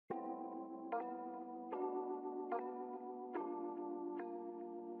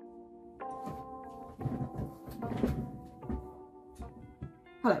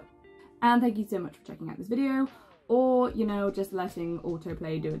Hello, and thank you so much for checking out this video, or, you know, just letting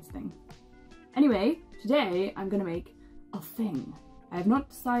autoplay do its thing. Anyway, today I'm gonna make a thing. I have not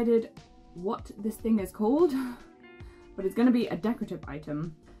decided what this thing is called, but it's gonna be a decorative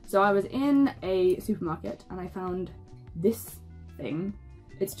item. So I was in a supermarket and I found this thing.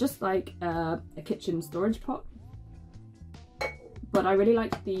 It's just like a kitchen storage pot, but I really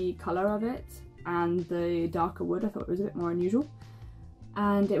liked the colour of it and the darker wood. I thought it was a bit more unusual.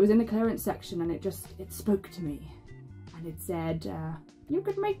 And it was in the clearance section and it spoke to me. And it said, you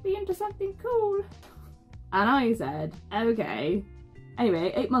could make me into something cool. And I said, okay.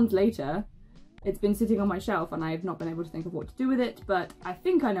 Anyway, 8 months later, it's been sitting on my shelf and I've not been able to think of what to do with it, but I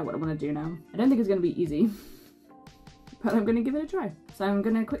think I know what I want to do now. I don't think it's going to be easy, but I'm going to give it a try. So I'm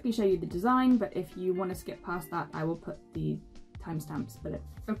going to quickly show you the design, but if you want to skip past that, I will put the timestamps below.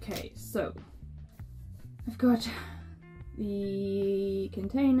 Okay, so I've got the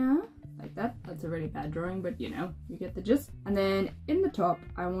container like that. That's a really bad drawing, but you know, you get the gist. And then in the top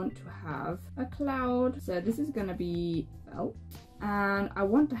I want to have a cloud, so this is gonna be felt, and I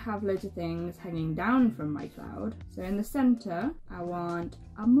want to have loads of things hanging down from my cloud. So in the center I want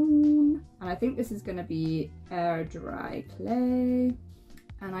a moon, and I think this is gonna be air dry clay,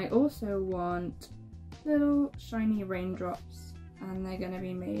 and I also want little shiny raindrops, and they're gonna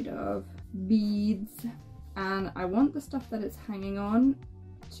be made of beads. And I want the stuff that it's hanging on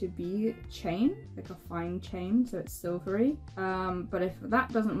to be chain, like a fine chain, so it's silvery. But if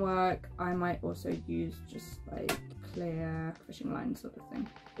that doesn't work, I might also use just like clear fishing line sort of thing.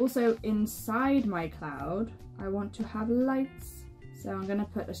 Also inside my cloud, I want to have lights. So I'm gonna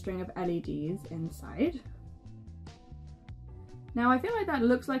put a string of LEDs inside. Now I feel like that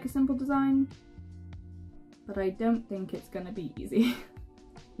looks like a simple design, but I don't think it's gonna be easy.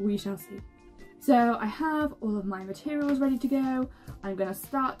 We shall see. So I have all of my materials ready to go. I'm gonna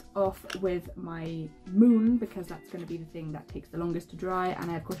start off with my moon because that's gonna be the thing that takes the longest to dry, and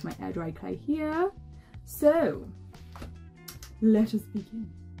I have of course my air dry clay here. So let us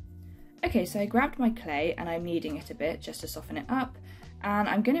begin. Okay, so I grabbed my clay and I'm kneading it a bit just to soften it up, and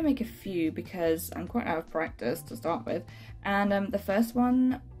I'm gonna make a few because I'm quite out of practice to start with, and the first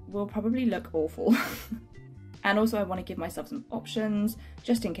one will probably look awful. And also I want to give myself some options,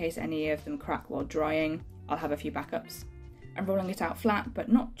 just in case any of them crack while drying. I'll have a few backups. I'm rolling it out flat,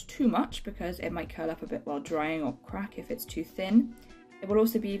 but not too much because it might curl up a bit while drying or crack if it's too thin. It will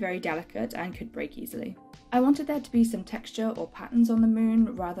also be very delicate and could break easily. I wanted there to be some texture or patterns on the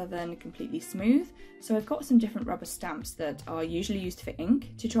moon rather than completely smooth, so I've got some different rubber stamps that are usually used for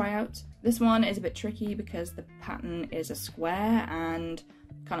ink to try out. This one is a bit tricky because the pattern is a square and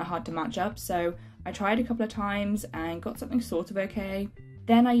kind of hard to match up, so I tried a couple of times and got something sort of okay.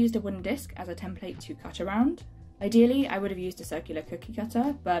 Then I used a wooden disc as a template to cut around. Ideally I would have used a circular cookie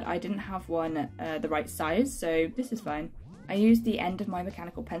cutter, but I didn't have one the right size, so this is fine. I used the end of my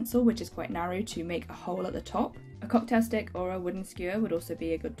mechanical pencil, which is quite narrow, to make a hole at the top. A cocktail stick or a wooden skewer would also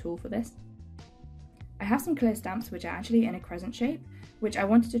be a good tool for this. I have some clear stamps which are actually in a crescent shape, which I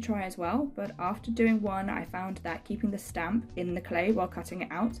wanted to try as well, but after doing one I found that keeping the stamp in the clay while cutting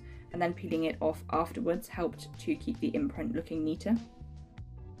it out and then peeling it off afterwards helped to keep the imprint looking neater.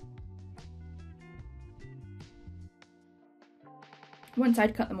 Once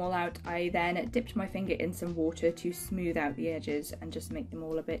I'd cut them all out, I then dipped my finger in some water to smooth out the edges and just make them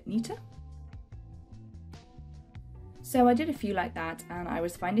all a bit neater. So I did a few like that, and I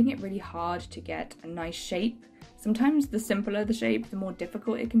was finding it really hard to get a nice shape. Sometimes the simpler the shape, the more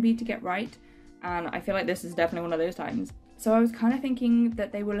difficult it can be to get right, and I feel like this is definitely one of those times. So I was kind of thinking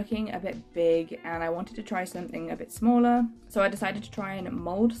that they were looking a bit big and I wanted to try something a bit smaller, so I decided to try and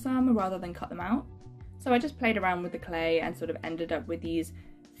mould some rather than cut them out. So I just played around with the clay and sort of ended up with these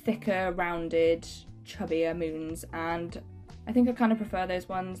thicker, rounded, chubbier moons, and I think I kind of prefer those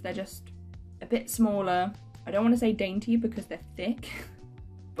ones. They're just a bit smaller. I don't want to say dainty because they're thick,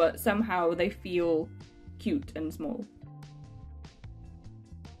 but somehow they feel cute and small.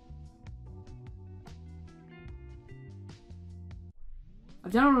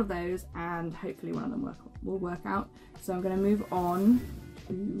 I've done all of those and hopefully one of them will work out. So I'm going to move on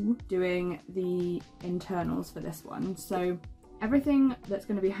to doing the internals for this one. So everything that's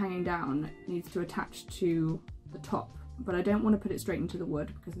going to be hanging down needs to attach to the top, but I don't want to put it straight into the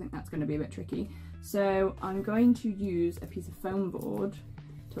wood because I think that's going to be a bit tricky. So I'm going to use a piece of foam board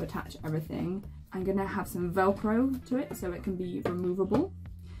to attach everything. I'm going to have some Velcro to it so it can be removable,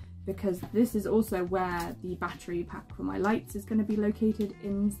 because this is also where the battery pack for my lights is going to be located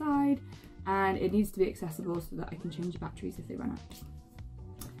inside, and it needs to be accessible so that I can change batteries if they run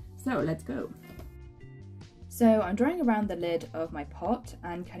out. So let's go. So I'm drawing around the lid of my pot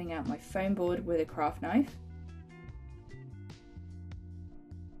and cutting out my foam board with a craft knife.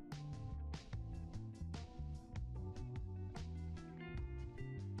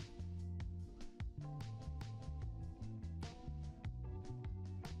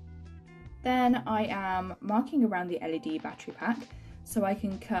 Then I am marking around the LED battery pack so I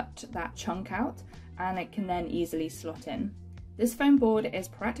can cut that chunk out and it can then easily slot in. This foam board is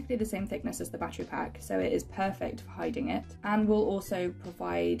practically the same thickness as the battery pack, so it is perfect for hiding it and will also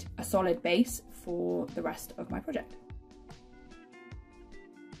provide a solid base for the rest of my project.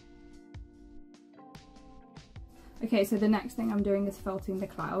 Okay, so the next thing I'm doing is felting the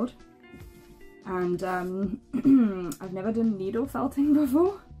cloud, and I've never done needle felting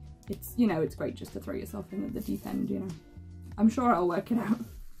before. It's, you know, it's great just to throw yourself in at the deep end, you know. I'm sure I'll work it out.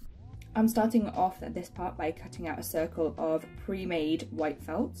 I'm starting off at this part by cutting out a circle of pre-made white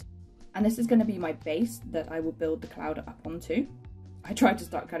felt, and this is going to be my base that I will build the cloud up onto. I tried to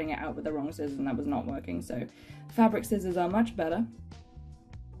start cutting it out with the wrong scissors and that was not working, so fabric scissors are much better.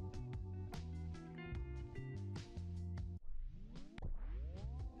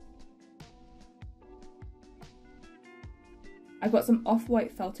 I've got some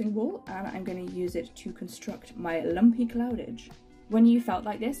off-white felting wool and I'm going to use it to construct my lumpy cloudage. When you felt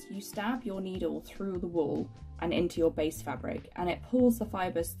like this, you stab your needle through the wool and into your base fabric, and it pulls the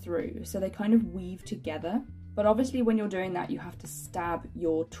fibres through, so they kind of weave together. But obviously when you're doing that, you have to stab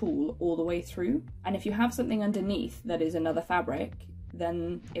your tool all the way through. And if you have something underneath that is another fabric,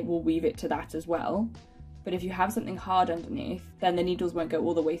 then it will weave it to that as well. But if you have something hard underneath, then the needles won't go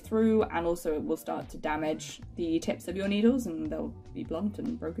all the way through, and also it will start to damage the tips of your needles and they'll be blunt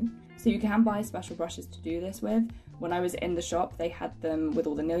and broken. So you can buy special brushes to do this with. When I was in the shop, they had them with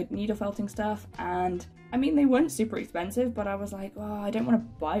all the needle felting stuff, and I mean, they weren't super expensive, but I was like, oh, I don't want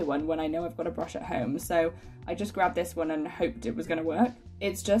to buy one when I know I've got a brush at home. So I just grabbed this one and hoped it was going to work.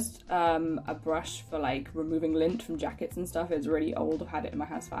 It's just a brush for like removing lint from jackets and stuff. It's really old. I've had it in my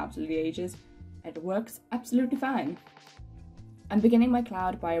house for absolutely ages. It works absolutely fine. I'm beginning my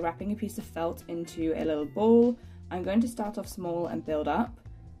cloud by wrapping a piece of felt into a little ball. I'm going to start off small and build up.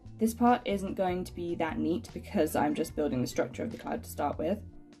 This part isn't going to be that neat because I'm just building the structure of the cloud to start with.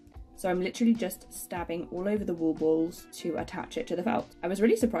 So I'm literally just stabbing all over the wool balls to attach it to the felt. I was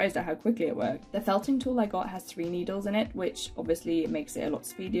really surprised at how quickly it worked. The felting tool I got has 3 needles in it, which obviously makes it a lot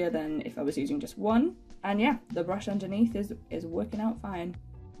speedier than if I was using just one. And yeah, the brush underneath is working out fine.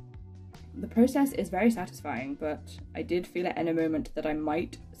 The process is very satisfying, but I did feel at any moment that I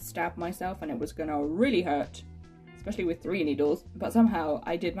might stab myself and it was gonna really hurt, especially with 3 needles, but somehow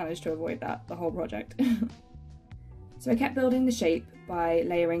I did manage to avoid that the whole project. So I kept building the shape by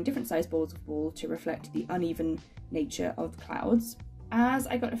layering different size balls of wool to reflect the uneven nature of the clouds. As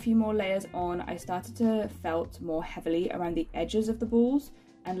I got a few more layers on, I started to felt more heavily around the edges of the balls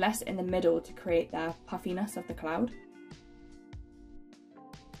and less in the middle to create the puffiness of the cloud.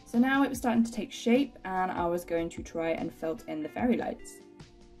 So now it was starting to take shape and I was going to try and felt in the fairy lights.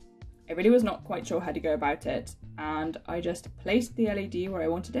 I really was not quite sure how to go about it, and I just placed the LED where I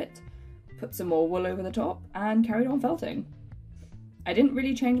wanted it, put some more wool over the top and carried on felting. I didn't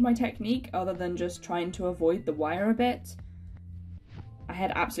really change my technique other than just trying to avoid the wire a bit. I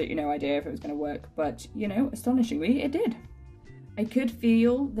had absolutely no idea if it was going to work, but you know, astonishingly it did. I could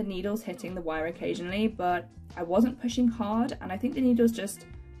feel the needles hitting the wire occasionally, but I wasn't pushing hard, and I think the needles just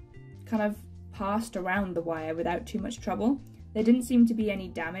kind of passed around the wire without too much trouble. There didn't seem to be any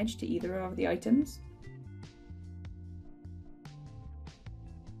damage to either of the items.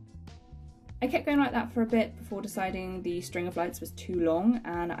 I kept going like that for a bit before deciding the string of lights was too long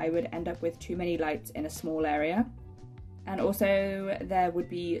and I would end up with too many lights in a small area. And also there would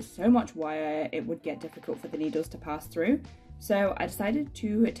be so much wire it would get difficult for the needles to pass through. So I decided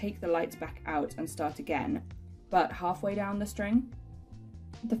to take the lights back out and start again, but halfway down the string.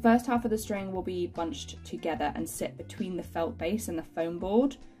 The first half of the string will be bunched together and sit between the felt base and the foam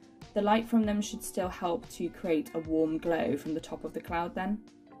board. The light from them should still help to create a warm glow from the top of the cloud then.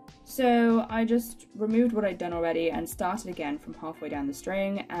 So I just removed what I'd done already and started again from halfway down the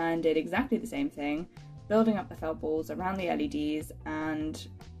string and did exactly the same thing, building up the felt balls around the LEDs, and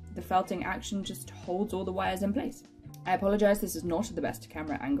the felting action just holds all the wires in place. I apologise, this is not the best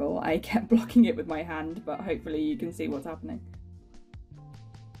camera angle. I kept blocking it with my hand, but hopefully you can see what's happening.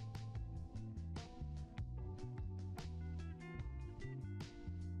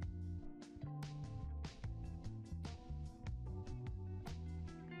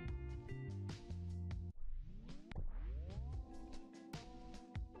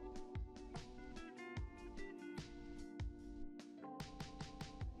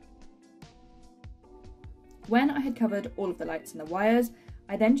 When I had covered all of the lights and the wires,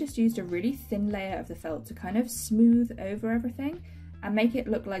 I then just used a really thin layer of the felt to kind of smooth over everything and make it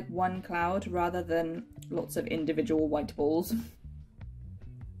look like one cloud rather than lots of individual white balls.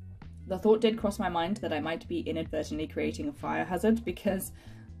 The thought did cross my mind that I might be inadvertently creating a fire hazard, because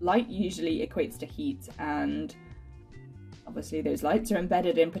light usually equates to heat, and obviously those lights are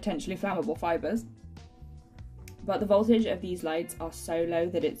embedded in potentially flammable fibres. But the voltage of these lights are so low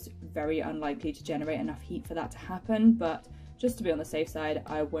that it's very unlikely to generate enough heat for that to happen, but just to be on the safe side,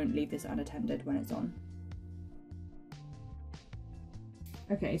 I won't leave this unattended when it's on.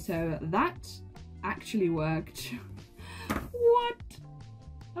 Okay, so that actually worked. What?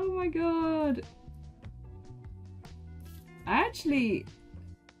 Oh my god.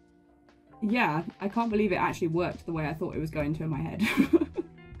 Yeah, I can't believe it actually worked the way I thought it was going to in my head.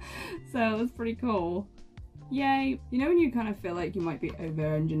 So it was pretty cool. Yay. You know when you kind of feel like you might be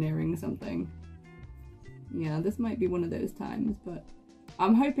over-engineering something? Yeah, this might be one of those times, but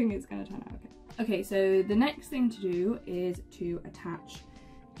I'm hoping it's going to turn out okay. Okay, so the next thing to do is to attach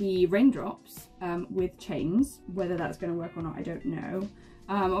the raindrops with chains. Whether that's going to work or not, I don't know.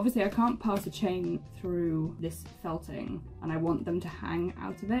 Obviously I can't pass a chain through this felting and I want them to hang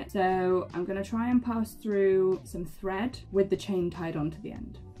out of it. So I'm going to try and pass through some thread with the chain tied onto the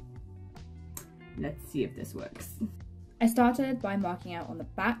end. Let's see if this works. I started by marking out on the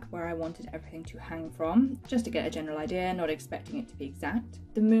back where I wanted everything to hang from, just to get a general idea, not expecting it to be exact.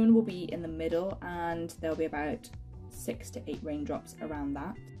 The moon will be in the middle and there'll be about 6 to 8 raindrops around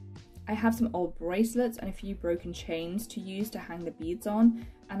that. I have some old bracelets and a few broken chains to use to hang the beads on,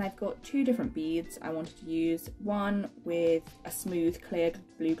 and I've got 2 different beads I wanted to use, one with a smooth clear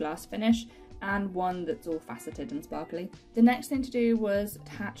blue glass finish and one that's all faceted and sparkly. The next thing to do was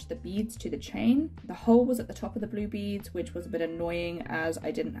attach the beads to the chain. The hole was at the top of the blue beads, which was a bit annoying as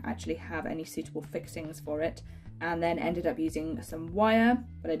I didn't actually have any suitable fixings for it, and then ended up using some wire,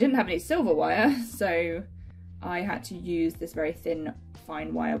 but I didn't have any silver wire, so I had to use this very thin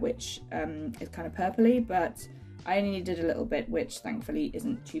fine wire, which is kind of purpley, but I only needed a little bit, which thankfully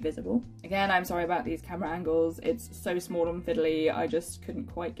isn't too visible. Again, I'm sorry about these camera angles. It's so small and fiddly, I just couldn't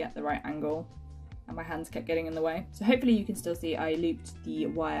quite get the right angle and my hands kept getting in the way. So hopefully you can still see I looped the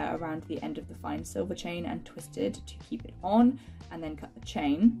wire around the end of the fine silver chain and twisted to keep it on, and then cut the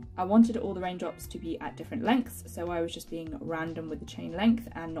chain. I wanted all the raindrops to be at different lengths, so I was just being random with the chain length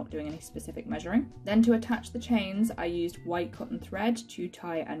and not doing any specific measuring. Then to attach the chains, I used white cotton thread to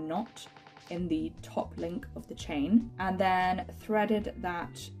tie a knot in the top link of the chain, and then threaded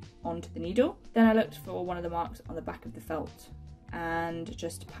that onto the needle. Then I looked for one of the marks on the back of the felt and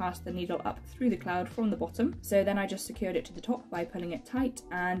just passed the needle up through the cloud from the bottom. So then I just secured it to the top by pulling it tight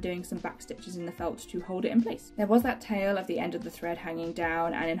and doing some back stitches in the felt to hold it in place. There was that tail of the end of the thread hanging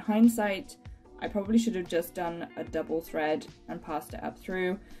down, and in hindsight I probably should have just done a double thread and passed it up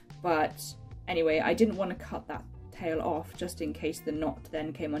through, but anyway, I didn't want to cut that tail off just in case the knot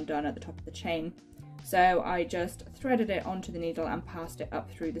then came undone at the top of the chain. So I just threaded it onto the needle and passed it up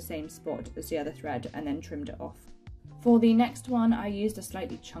through the same spot as the other thread and then trimmed it off. For the next one, I used a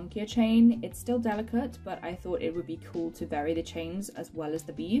slightly chunkier chain. It's still delicate, but I thought it would be cool to vary the chains as well as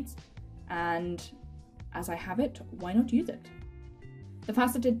the beads, and as I have it, why not use it? The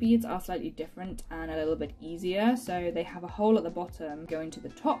faceted beads are slightly different and a little bit easier, so they have a hole at the bottom going to the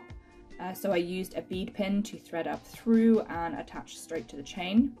top, so I used a bead pin to thread up through and attach straight to the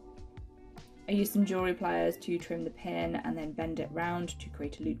chain. I used some jewellery pliers to trim the pin and then bend it round to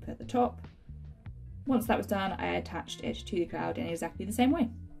create a loop at the top. Once that was done, I attached it to the cloud in exactly the same way.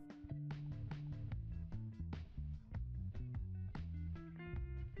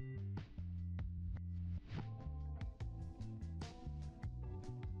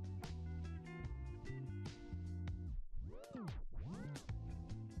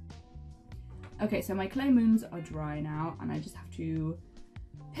 Okay, so my clay moons are dry now and I just have to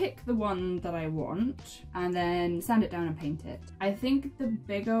pick the one that I want and then sand it down and paint it. I think the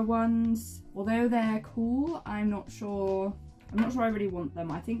bigger ones, although they're cool, I'm not sure I really want them.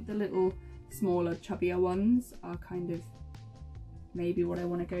 I think the little smaller, chubbier ones are kind of maybe what I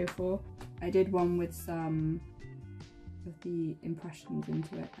want to go for. I did one with some of the impressions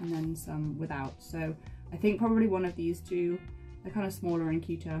into it and then some without, so I think probably one of these two. They're kind of smaller and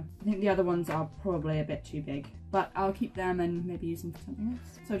cuter. I think the other ones are probably a bit too big, but I'll keep them and maybe use them for something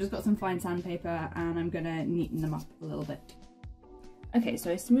else. So I've just got some fine sandpaper and I'm gonna neaten them up a little bit. Okay,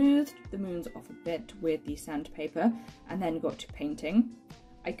 so I smoothed the moons off a bit with the sandpaper and then got to painting.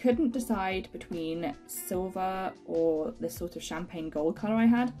 I couldn't decide between silver or this sort of champagne gold colour I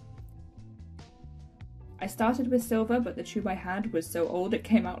had. I started with silver, but the tube I had was so old it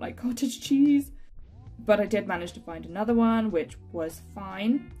came out like cottage cheese. But I did manage to find another one, which was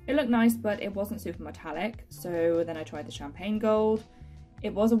fine. It looked nice, but it wasn't super metallic. So then I tried the champagne gold.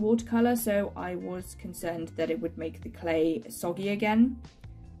 It was a watercolour, so I was concerned that it would make the clay soggy again.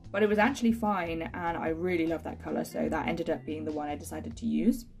 But it was actually fine, and I really love that colour, so that ended up being the one I decided to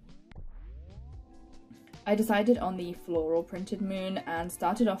use. I decided on the floral printed moon and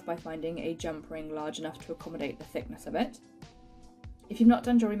started off by finding a jump ring large enough to accommodate the thickness of it. If you've not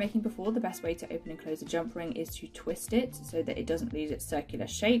done jewellery making before, the best way to open and close a jump ring is to twist it so that it doesn't lose its circular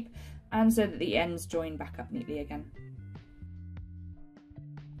shape and so that the ends join back up neatly again.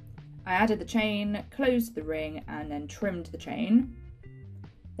 I added the chain, closed the ring, and then trimmed the chain.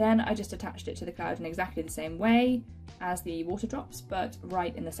 Then I just attached it to the cloud in exactly the same way as the water drops, but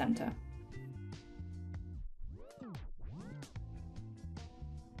right in the centre.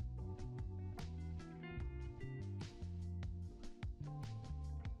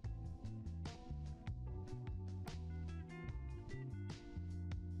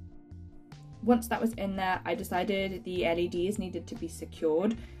 Once that was in there, I decided the LEDs needed to be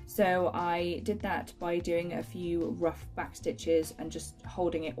secured, so I did that by doing a few rough back stitches and just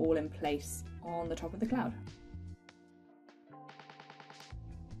holding it all in place on the top of the cloud.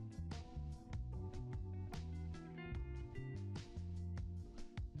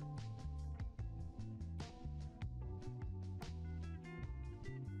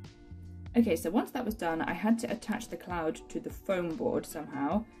 Okay, so once that was done, I had to attach the cloud to the foam board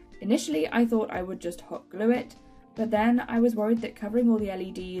somehow. Initially, I thought I would just hot glue it, but then I was worried that covering all the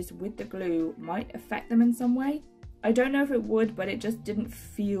LEDs with the glue might affect them in some way. I don't know if it would, but it just didn't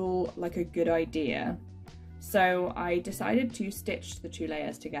feel like a good idea. So I decided to stitch the two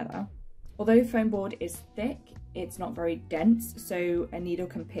layers together. Although the foam board is thick, it's not very dense, so a needle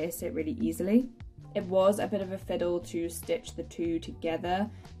can pierce it really easily. It was a bit of a fiddle to stitch the two together,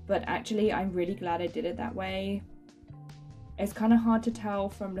 but actually I'm really glad I did it that way. It's kind of hard to tell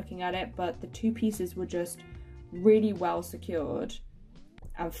from looking at it, but the two pieces were just really well secured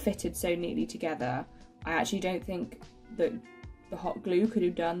and fitted so neatly together. I actually don't think that the hot glue could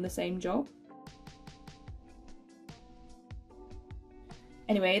have done the same job.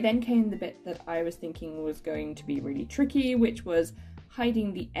 Anyway, then came the bit that I was thinking was going to be really tricky, which was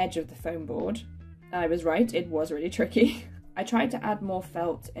hiding the edge of the foam board. I was right, it was really tricky. I tried to add more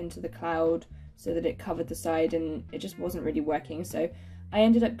felt into the cloud so that it covered the side, and it just wasn't really working, so I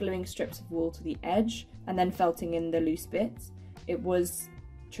ended up gluing strips of wool to the edge and then felting in the loose bits. It was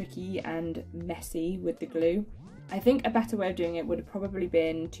tricky and messy with the glue. I think a better way of doing it would have probably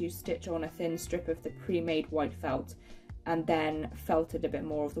been to stitch on a thin strip of the pre-made white felt and then felted a bit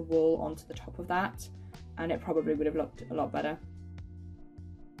more of the wool onto the top of that, and it probably would have looked a lot better.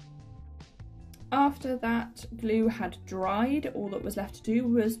 After that glue had dried, all that was left to do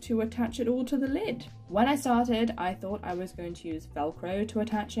was to attach it all to the lid. When I started, I thought I was going to use Velcro to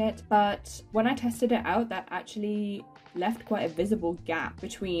attach it, but when I tested it out, that actually left quite a visible gap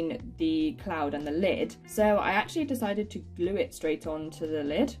between the cloud and the lid, so I actually decided to glue it straight onto the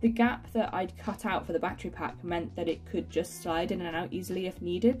lid. The gap that I'd cut out for the battery pack meant that it could just slide in and out easily if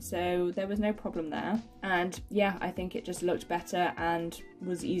needed, so there was no problem there. And yeah, I think it just looked better and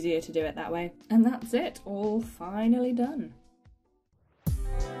was easier to do it that way. And that's it, all finally done.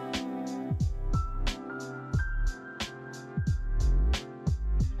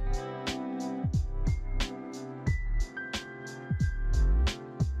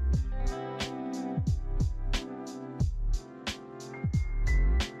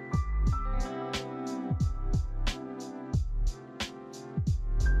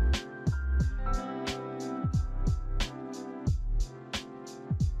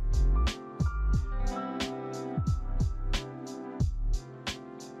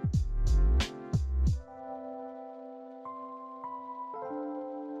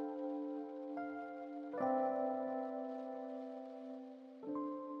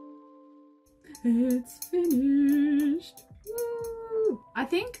 It's finished. Woo! I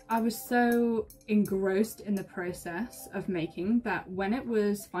think I was so engrossed in the process of making that when it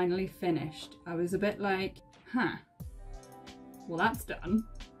was finally finished, I was a bit like, huh, well that's done.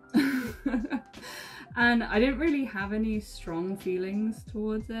 And I didn't really have any strong feelings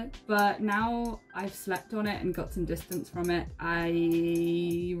towards it, but now I've slept on it and got some distance from it, I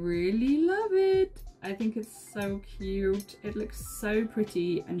really love it. I think it's so cute. It looks so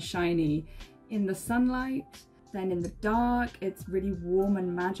pretty and shiny in the sunlight, then in the dark it's really warm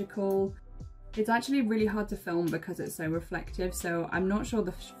and magical. It's actually really hard to film because it's so reflective, so I'm not sure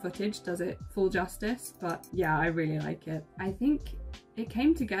the footage does it full justice, but yeah, I really like it. I think it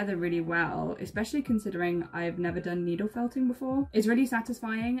came together really well, especially considering I've never done needle felting before. It's really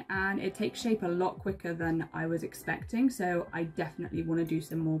satisfying and it takes shape a lot quicker than I was expecting, so I definitely want to do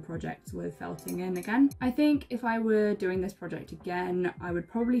some more projects with felting in again. I think if I were doing this project again, I would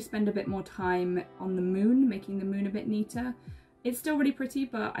probably spend a bit more time on the moon, making the moon a bit neater. It's still really pretty,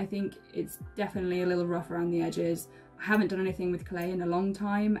 but I think it's definitely a little rough around the edges. I haven't done anything with clay in a long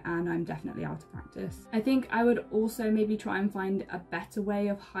time and I'm definitely out of practice. I think I would also maybe try and find a better way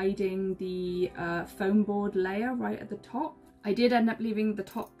of hiding the foam board layer right at the top. I did end up leaving the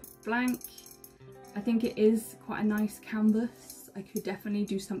top blank. I think it is quite a nice canvas. I could definitely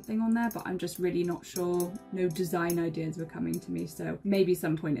do something on there, but I'm just really not sure. No design ideas were coming to me, so maybe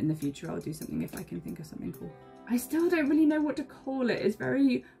some point in the future I'll do something if I can think of something cool. I still don't really know what to call it. It's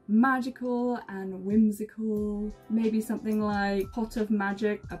very magical and whimsical. Maybe something like pot of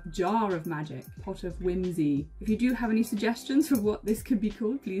magic, a jar of magic, pot of whimsy. If you do have any suggestions for what this could be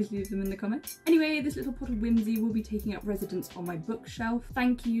called, please leave them in the comments. Anyway, this little pot of whimsy will be taking up residence on my bookshelf.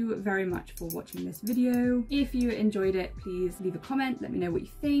 Thank you very much for watching this video. If you enjoyed it, please leave a comment, let me know what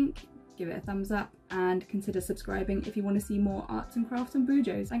you think. Give it a thumbs up and consider subscribing if you want to see more arts and crafts and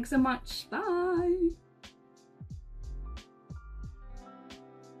bujos. Thanks so much. Bye!